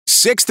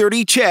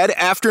6:30 CHED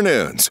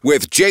Afternoons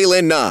with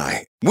Jaylen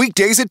Nye.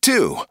 Weekdays at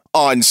 2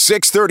 on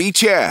 6:30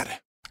 CHED.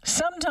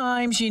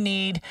 Sometimes you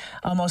need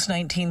almost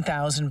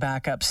 19,000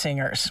 backup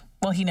singers.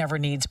 Well, he never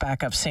needs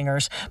backup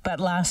singers, but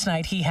last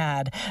night he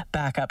had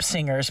backup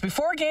singers.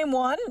 Before Game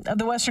 1 of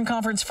the Western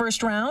Conference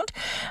first round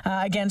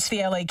against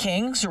the LA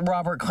Kings,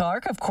 Robert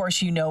Clark, of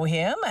course you know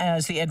him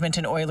as the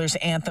Edmonton Oilers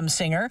anthem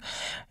singer,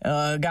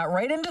 got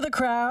right into the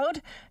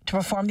crowd to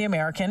perform the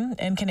American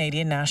and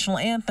Canadian national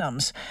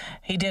anthems.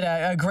 He did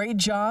a great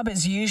job,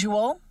 as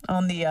usual,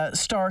 on the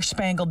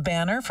Star-Spangled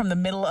Banner from the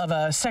middle of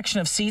a section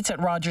of seats at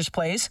Rogers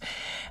Place.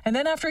 And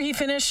then after he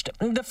finished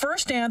the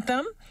first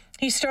anthem,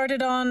 he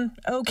started on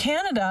 "O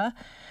Canada,"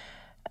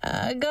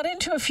 got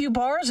into a few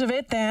bars of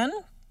it, then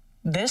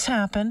this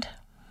happened.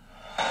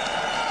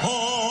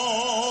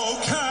 Oh,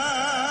 Canada,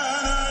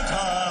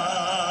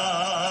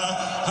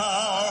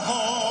 our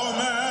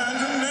home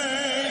and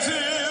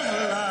native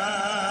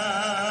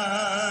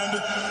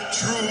land,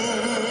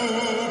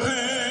 true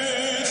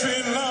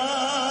patriot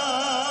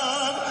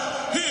love,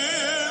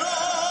 in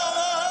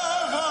all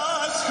of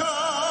us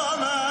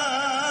command.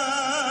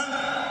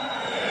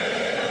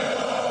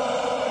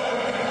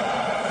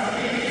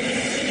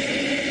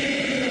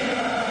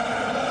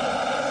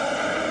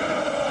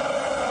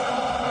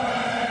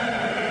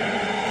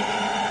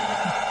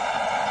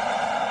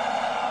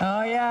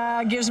 Oh,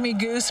 yeah, it gives me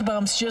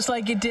goosebumps, just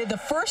like it did the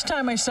first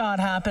time I saw it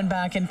happen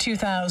back in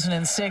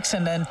 2006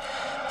 and then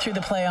through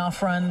the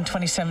playoff run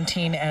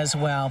 2017 as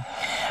well.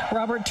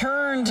 Robert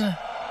turned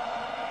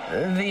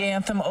the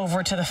anthem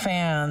over to the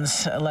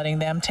fans, letting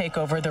them take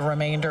over the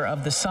remainder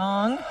of the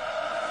song.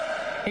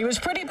 He was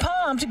pretty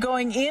pumped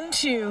going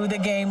into the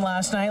game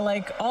last night,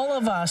 like all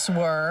of us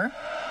were.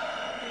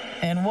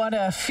 And what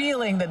a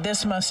feeling that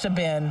this must have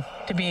been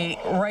to be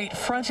right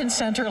front and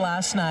center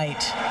last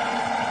night.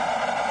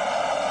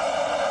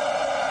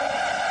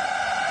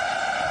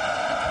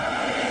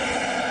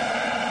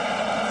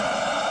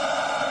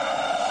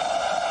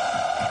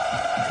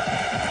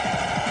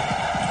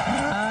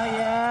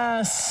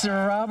 Yes,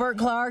 Robert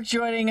Clark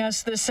joining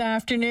us this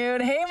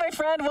afternoon. Hey, my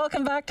friend,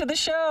 welcome back to the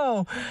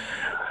show.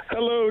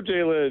 Hello,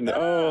 Jaylen.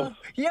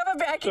 You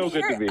have I can so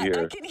good to be here.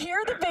 I can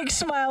hear the big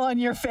smile on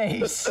your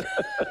face.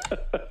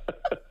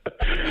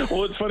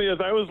 Well, it's funny, as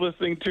I was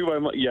listening too, I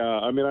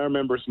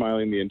remember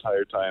smiling the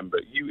entire time,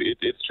 but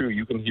it's true,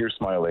 you can hear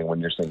smiling when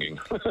you're singing.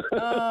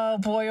 Oh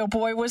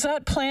boy, was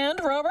that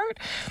planned, Robert?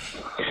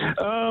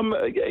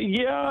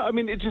 Yeah, I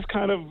mean, it just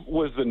kind of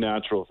was the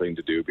natural thing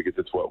to do because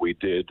it's what we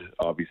did,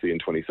 obviously, in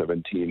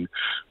 2017,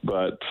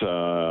 but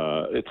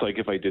it's like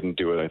if I didn't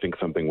do it, I think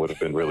something would have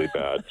been really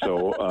bad.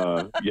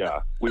 So,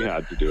 yeah, we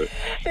had to do it.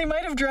 They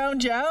might have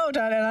drowned you out,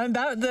 and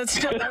that's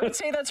still, I would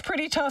say that's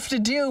pretty tough to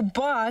do,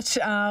 but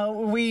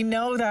we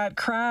know that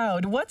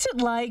crowd. What's it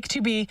like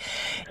to be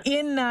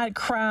in that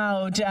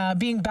crowd,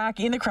 being back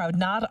in the crowd,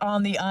 not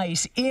on the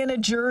ice, in a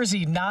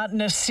jersey, not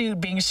in a suit,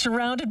 being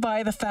surrounded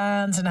by the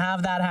fans and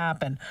have that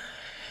happen?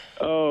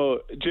 Oh,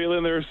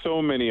 Jaylen, there are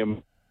so many,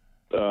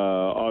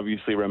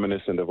 obviously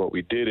reminiscent of what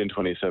we did in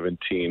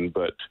 2017,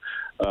 but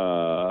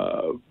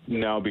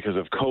now because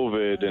of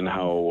COVID and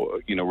how,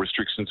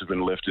 restrictions have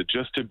been lifted,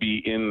 just to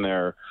be in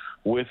there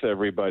with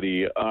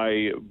everybody,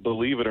 I,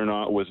 believe it or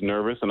not, was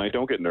nervous, and I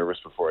don't get nervous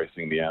before I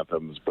sing the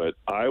anthems, but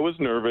I was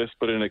nervous,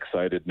 but an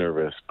excited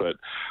nervous. But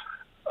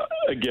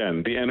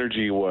again, the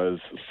energy was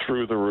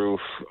through the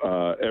roof.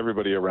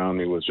 Everybody around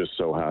me was just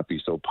so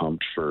happy, so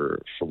pumped for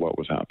what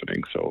was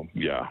happening. So,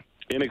 yeah.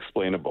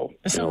 Inexplainable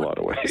in a lot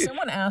of ways.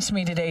 Someone asked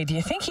me today, do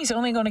you think he's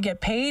only going to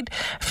get paid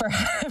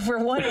for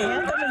one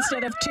anthem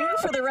instead of two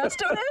for the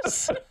rest of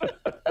this?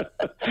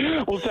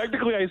 Well,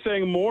 technically, I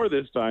sang more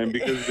this time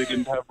because they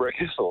didn't have Brett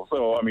Kissel.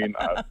 So, I mean,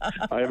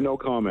 I have no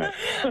comment.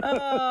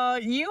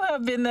 You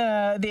have been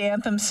the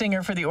anthem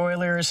singer for the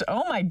Oilers.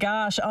 Oh, my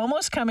gosh,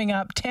 almost coming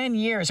up 10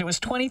 years. It was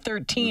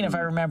 2013, if I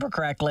remember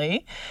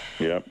correctly.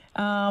 Yep.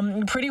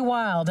 Pretty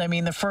wild. I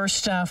mean, the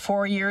first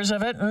 4 years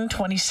of it,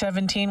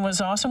 2017 was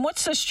awesome.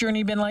 What's this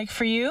journey been like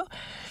for you?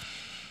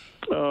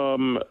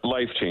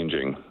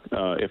 Life-changing.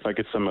 If I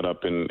could sum it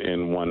up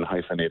in one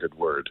hyphenated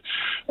word,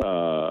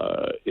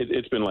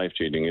 it's been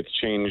life-changing. It's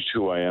changed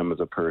who I am as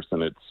a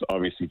person. It's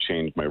obviously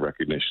changed my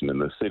recognition in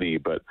the city,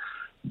 but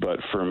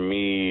for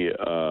me,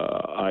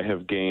 I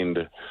have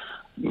gained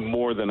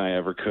more than I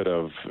ever could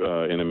have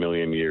in a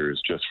million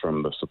years, just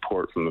from the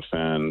support from the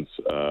fans,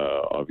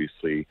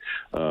 obviously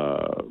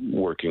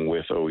working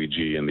with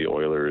OEG and the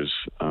Oilers,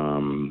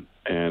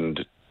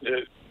 and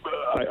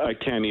I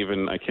can't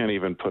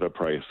even put a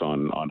price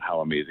on how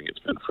amazing it's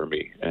been for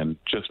me, and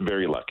just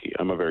very lucky.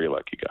 I'm a very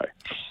lucky guy.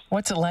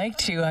 What's it like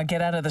to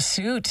get out of the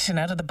suit and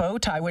out of the bow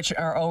tie, which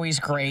are always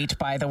great,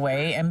 by the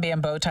way?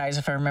 MBM bow ties,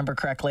 if I remember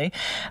correctly.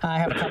 I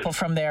have a couple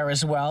from there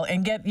as well,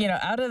 and get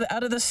out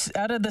of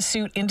the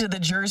suit into the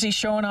jersey,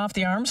 showing off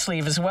the arm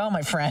sleeve as well,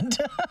 my friend.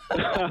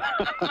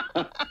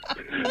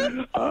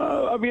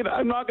 I mean,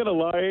 I'm not gonna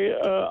lie.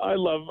 I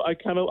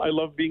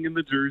love being in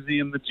the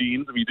jersey and the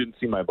jeans. I mean, you didn't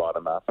see my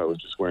bottom half. I was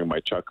just wearing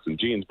my chucks and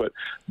jeans. But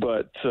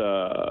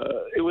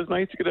it was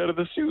nice to get out of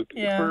the suit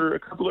for a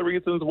couple of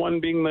reasons. One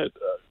being that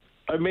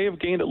I may have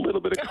gained a little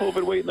bit of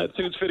COVID weight, and that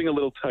suit's fitting a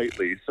little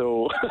tightly.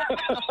 So,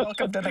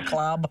 welcome to the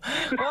club.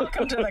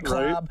 Welcome to the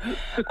club.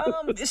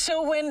 Right?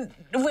 So when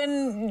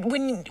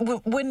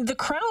the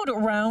crowd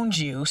around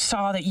you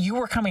saw that you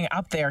were coming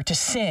up there to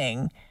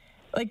sing,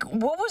 like,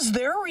 what was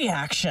their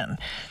reaction?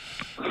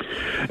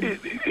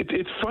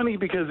 It's funny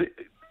because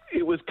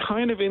it was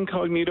kind of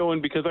incognito,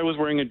 and because I was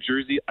wearing a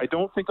jersey, I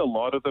don't think a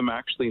lot of them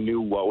actually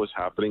knew what was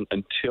happening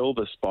until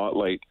the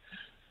spotlight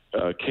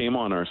came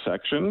on our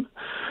section,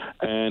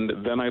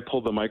 and then I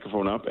pulled the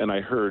microphone up and I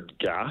heard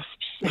gasps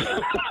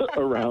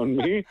around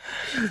me.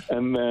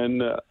 And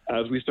then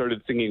as we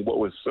started singing, what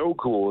was so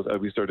cool is as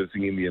we started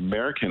singing the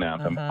American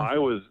anthem, I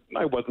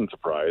wasn't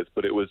surprised,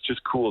 but it was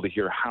just cool to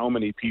hear how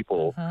many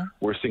people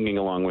were singing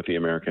along with the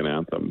American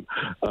anthem.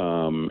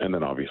 And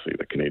then obviously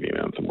the Canadian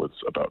anthem was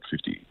about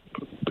 50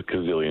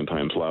 gazillion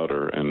times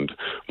louder and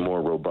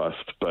more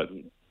robust, but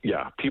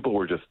yeah, people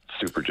were just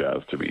super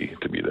jazzed to be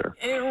there.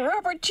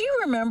 Robert, do you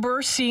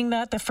remember seeing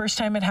that the first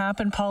time it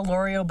happened, Paul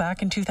Lorio,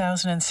 back in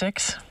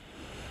 2006?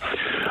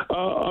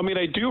 I mean,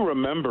 I do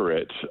remember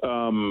it,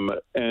 and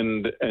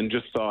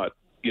just thought,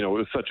 it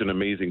was such an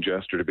amazing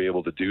gesture to be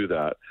able to do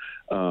that,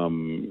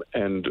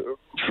 and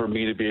for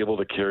me to be able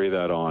to carry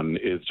that on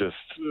is just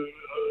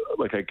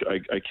like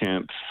I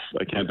can't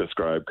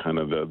describe kind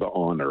of the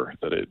honor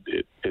that it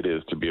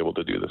is to be able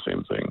to do the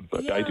same thing.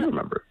 But yeah. I do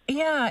remember it.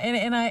 Yeah,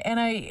 and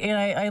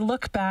I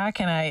look back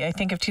and I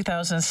think of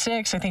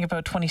 2006. I think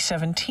about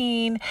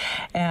 2017,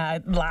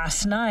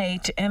 last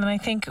night, and I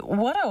think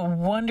what a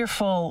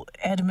wonderful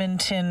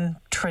Edmonton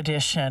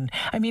tradition.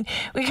 I mean,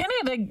 we kind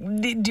of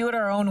like do it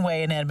our own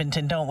way in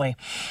Edmonton, don't we?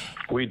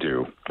 We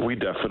do. We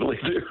definitely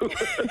do,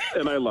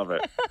 and I love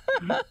it.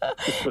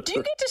 Do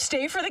you get to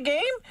stay for the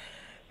game?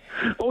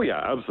 Oh yeah,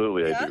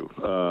 absolutely, I do.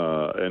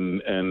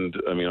 And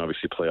I mean,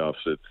 obviously, playoffs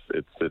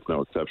it's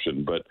no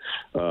exception. But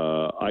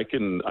I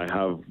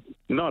have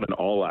not an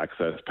all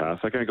access pass.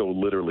 I can't go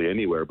literally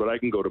anywhere, but I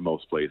can go to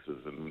most places,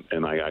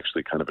 and I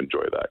actually kind of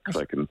enjoy that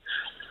because I can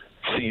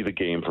see the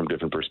game from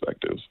different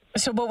perspectives.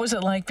 So, what was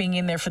it like being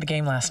in there for the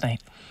game last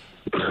night?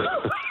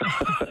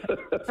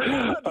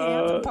 Forget about the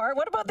anthem part.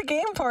 What about the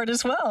game part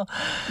as well?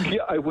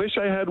 Yeah, I wish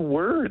I had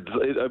words.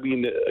 I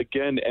mean,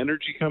 again,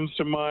 energy comes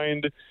to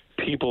mind.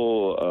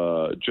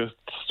 People just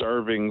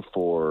starving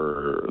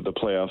for the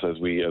playoffs as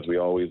we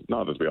always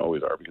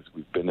are, because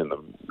we've been in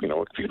them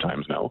a few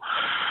times now.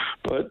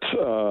 But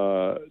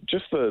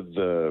just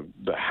the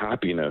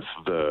happiness,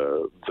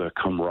 the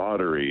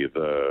camaraderie,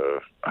 the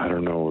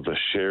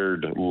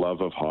shared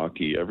love of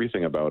hockey,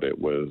 everything about it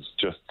was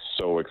just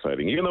so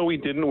exciting. Even though we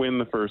didn't win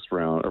the first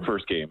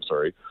game,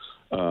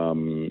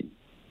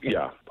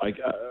 yeah,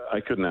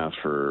 I couldn't ask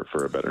for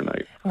a better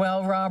night.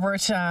 Well,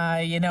 Robert,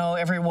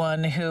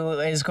 everyone who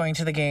is going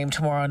to the game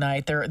tomorrow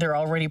night, they're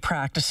already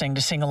practicing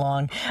to sing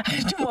along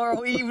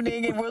tomorrow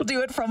evening, and we'll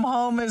do it from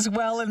home as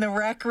well in the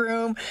rec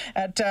room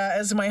at,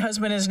 as my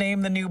husband has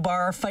named the new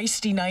bar,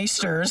 Feisty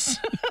Neisters.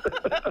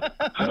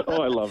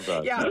 Oh, I love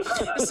that. Yeah.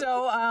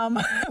 So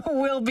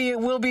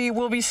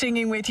we'll be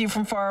singing with you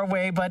from far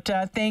away, but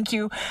thank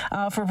you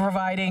for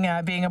providing,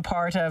 being a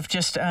part of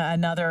just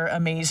another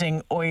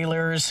amazing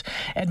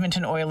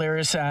Edmonton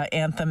Oilers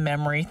anthem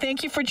memory.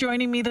 Thank you for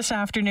joining me this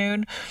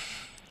afternoon.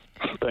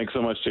 Thanks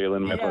so much,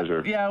 Jalen. My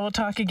pleasure. Yeah, we'll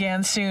talk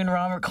again soon.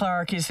 Robert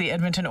Clark is the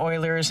Edmonton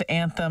Oilers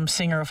anthem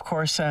singer, of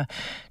course,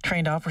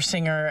 trained opera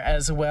singer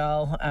as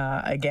well.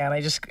 Again,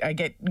 I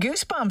get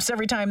goosebumps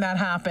every time that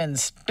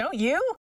happens. Don't you?